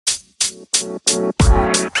Good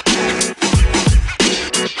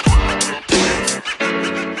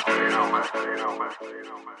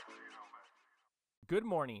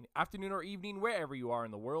morning, afternoon, or evening, wherever you are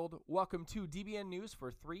in the world. Welcome to DBN News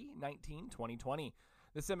for 3/19/2020,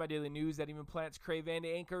 the semi-daily news that even planets crave and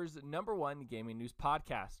Anchor's #1 gaming news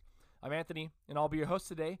podcast. I'm Anthony, and I'll be your host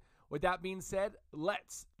today. With that being said,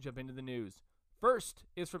 let's jump into the news. First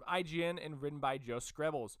is from IGN and written by Joe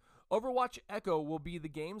Skrebels. Overwatch Echo will be the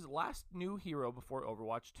game's last new hero before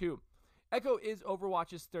Overwatch 2. Echo is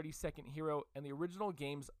Overwatch's 32nd hero and the original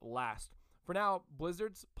game's last. For now,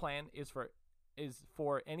 Blizzard's plan is for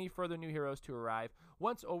any further new heroes to arrive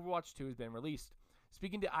once Overwatch 2 has been released.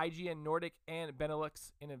 Speaking to IGN Nordic and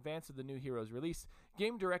Benelux in advance of the new hero's release,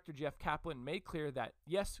 game director Jeff Kaplan made clear that,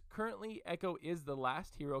 yes, currently Echo is the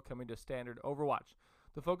last hero coming to standard Overwatch.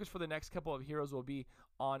 The focus for the next couple of heroes will be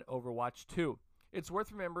on Overwatch 2. It's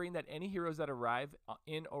worth remembering that any heroes that arrive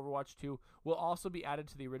in Overwatch 2 will also be added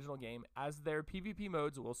to the original game, as their PvP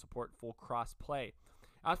modes will support full cross-play.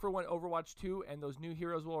 As for when Overwatch 2 and those new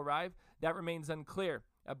heroes will arrive, that remains unclear.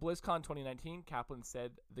 At BlizzCon 2019, Kaplan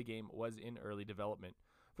said the game was in early development.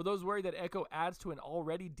 For those worried that Echo adds to an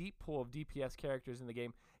already deep pool of DPS characters in the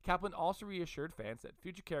game, Kaplan also reassured fans that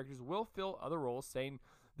future characters will fill other roles, saying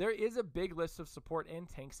there is a big list of support and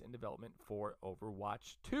tanks in development for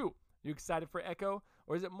Overwatch 2. You excited for Echo,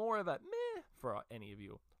 or is it more of a meh for any of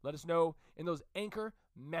you? Let us know in those Anchor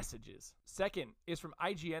messages. Second is from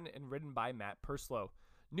IGN and written by Matt Purslow.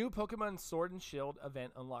 New Pokemon Sword and Shield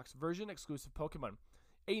event unlocks version-exclusive Pokemon.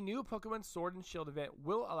 A new Pokemon Sword and Shield event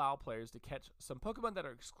will allow players to catch some Pokemon that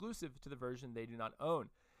are exclusive to the version they do not own.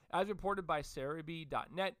 As reported by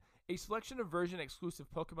Cerebi.net, a selection of version-exclusive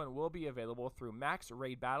Pokemon will be available through max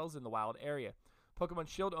raid battles in the wild area. Pokemon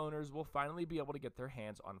Shield owners will finally be able to get their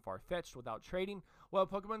hands on Farfetch'd without trading, while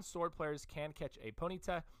Pokemon Sword players can catch a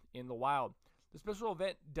Ponyta in the wild. The special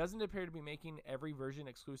event doesn't appear to be making every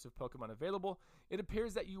version-exclusive Pokemon available. It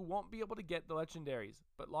appears that you won't be able to get the legendaries,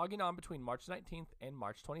 but logging on between March 19th and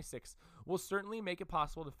March 26th will certainly make it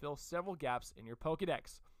possible to fill several gaps in your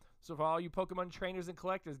Pokedex. So for all you Pokemon trainers and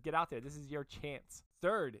collectors, get out there. This is your chance.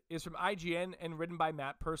 Third is from IGN and written by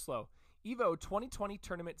Matt Purslow. EVO 2020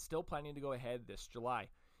 tournament still planning to go ahead this July.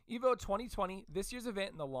 EVO 2020, this year's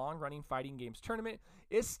event in the long-running fighting games tournament,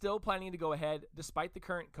 is still planning to go ahead despite the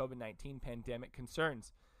current COVID-19 pandemic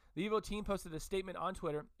concerns. The EVO team posted a statement on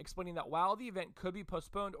Twitter explaining that while the event could be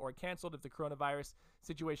postponed or canceled if the coronavirus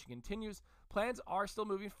situation continues, plans are still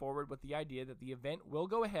moving forward with the idea that the event will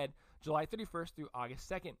go ahead July 31st through August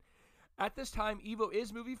 2nd. At this time, EVO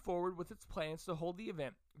is moving forward with its plans to hold the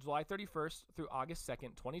event July 31st through August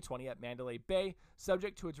 2nd, 2020 at Mandalay Bay,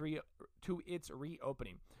 subject to its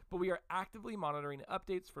reopening. But we are actively monitoring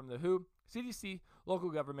updates from the WHO, CDC,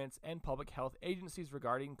 local governments, and public health agencies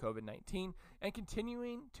regarding COVID-19 and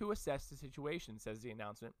continuing to assess the situation, says the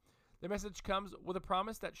announcement. The message comes with a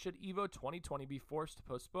promise that should EVO 2020 be forced to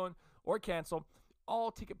postpone or cancel,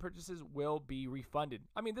 all ticket purchases will be refunded.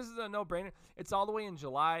 I mean, this is a no-brainer. It's all the way in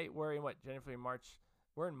July. We're in January, March.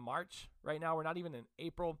 We're in March right now. We're not even in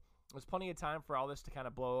April. There's plenty of time for all this to kind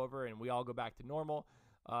of blow over and we all go back to normal.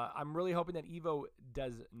 I'm really hoping that EVO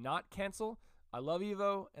does not cancel. I love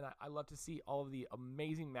EVO, and I love to see all of the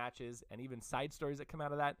amazing matches and even side stories that come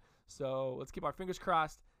out of that. So let's keep our fingers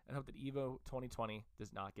crossed and hope that EVO 2020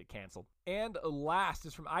 does not get canceled. And last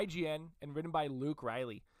is from IGN and written by Luke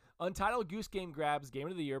Riley. Untitled Goose Game grabs Game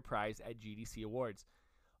of the Year prize at GDC Awards.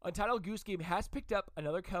 Untitled Goose Game has picked up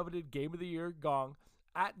another coveted Game of the Year gong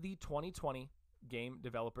at the 2020 Game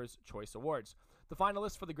Developers' Choice Awards. The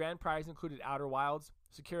finalists for the grand prize included Outer Wilds,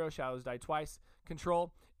 Sekiro Shadows Die Twice,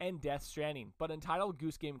 Control, and Death Stranding, but Untitled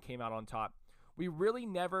Goose Game came out on top. We really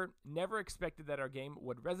never expected that our game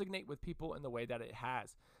would resonate with people in the way that it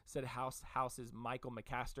has, said House's Michael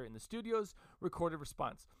McCaster in the studio's recorded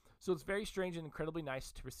response. So it's very strange and incredibly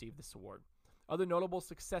nice to receive this award. Other notable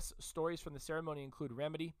success stories from the ceremony include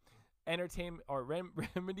Remedy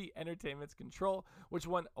Entertainment's Control, which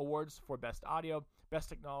won awards for Best Audio, Best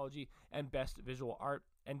Technology, and Best Visual Art,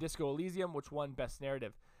 and Disco Elysium, which won Best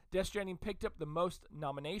Narrative. Death Stranding picked up the most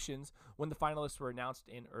nominations when the finalists were announced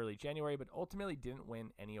in early January, but ultimately didn't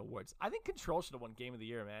win any awards. I think Control should have won Game of the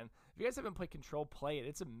Year, man. If you guys haven't played Control, play it.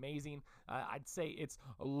 It's amazing. I'd say it's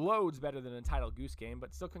loads better than Entitled Goose Game,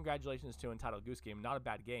 but still congratulations to Entitled Goose Game. Not a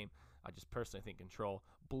bad game. I just personally think Control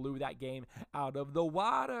blew that game out of the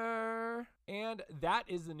water. And that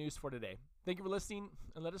is the news for today. Thank you for listening,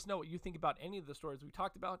 and let us know what you think about any of the stories we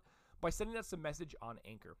talked about by sending us a message on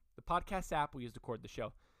Anchor, the podcast app we use to record the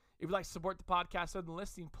show. If you'd like to support the podcast other than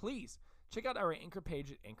listening, please check out our Anchor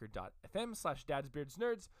page at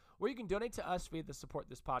anchor.fm/dadsbeardsnerds, where you can donate to us via the Support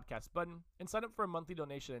This Podcast button and sign up for a monthly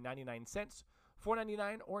donation at 99 cents,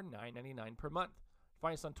 $4.99, or $9.99 per month.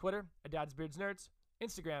 Find us on Twitter at dadsbeardsnerds,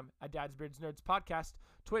 Instagram at dadsbeardsnerdspodcast,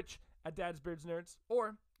 Twitch at dadsbeardsnerds, or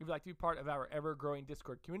if you'd like to be part of our ever-growing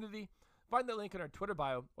Discord community, find the link in our Twitter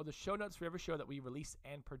bio or the show notes for every show that we release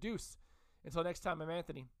and produce. Until next time, I'm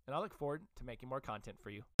Anthony, and I look forward to making more content for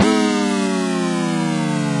you.